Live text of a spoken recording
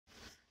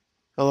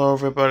Hello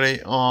everybody.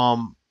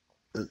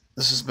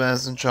 This is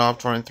Madison Chop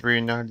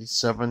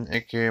 2397,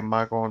 aka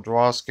Michael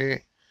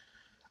Androsky.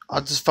 I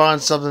just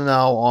found something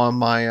out on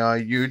my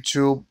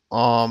YouTube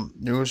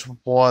news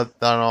report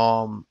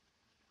that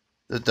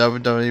the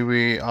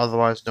WWE,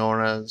 otherwise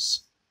known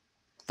as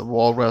the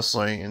World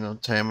Wrestling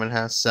Entertainment,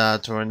 has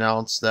sad to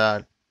announce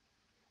that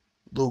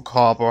Luke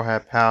Harper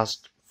had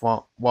passed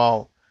from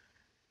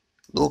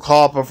Luke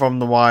Harper from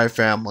the Wyatt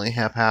family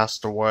had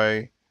passed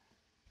away,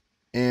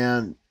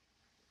 and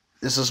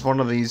this is one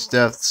of these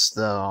deaths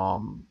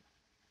that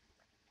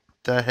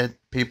hit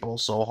people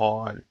so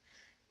hard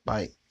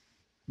by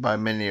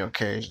many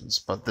occasions.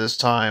 But this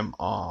time,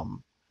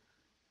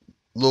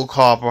 Luke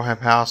Harper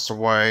had passed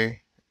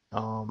away.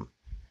 The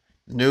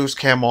news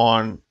came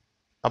on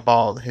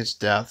about his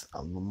death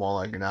more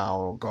like an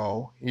hour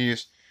ago.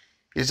 He's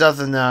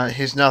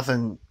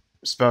nothing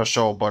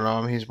special,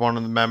 but he's one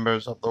of the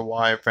members of the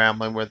Wyatt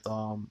family with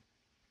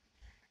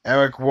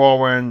Eric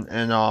Rowan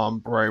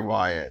and Bray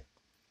Wyatt,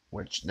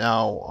 which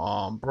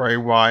now Bray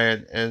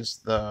Wyatt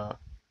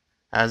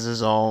has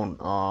his own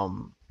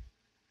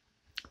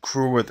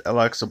crew with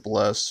Alexa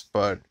Bliss.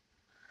 But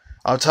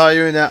I'll tell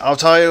you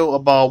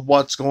about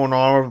what's going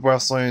on with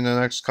wrestling in the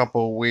next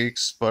couple of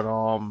weeks, but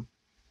or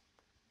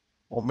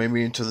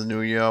maybe into the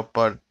new year.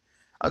 But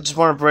I just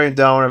want to bring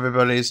down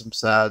everybody some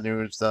sad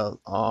news that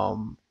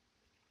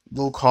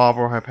Luke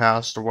Harper had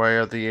passed away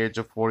at the age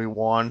of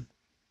 41.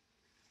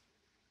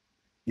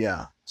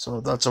 Yeah,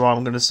 so that's all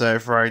I'm gonna say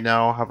for right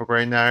now. Have a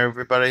great night,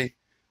 everybody.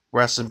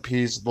 Rest in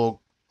peace, Luke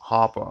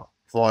Harper.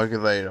 Vlog you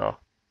later.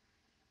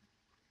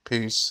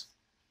 Peace.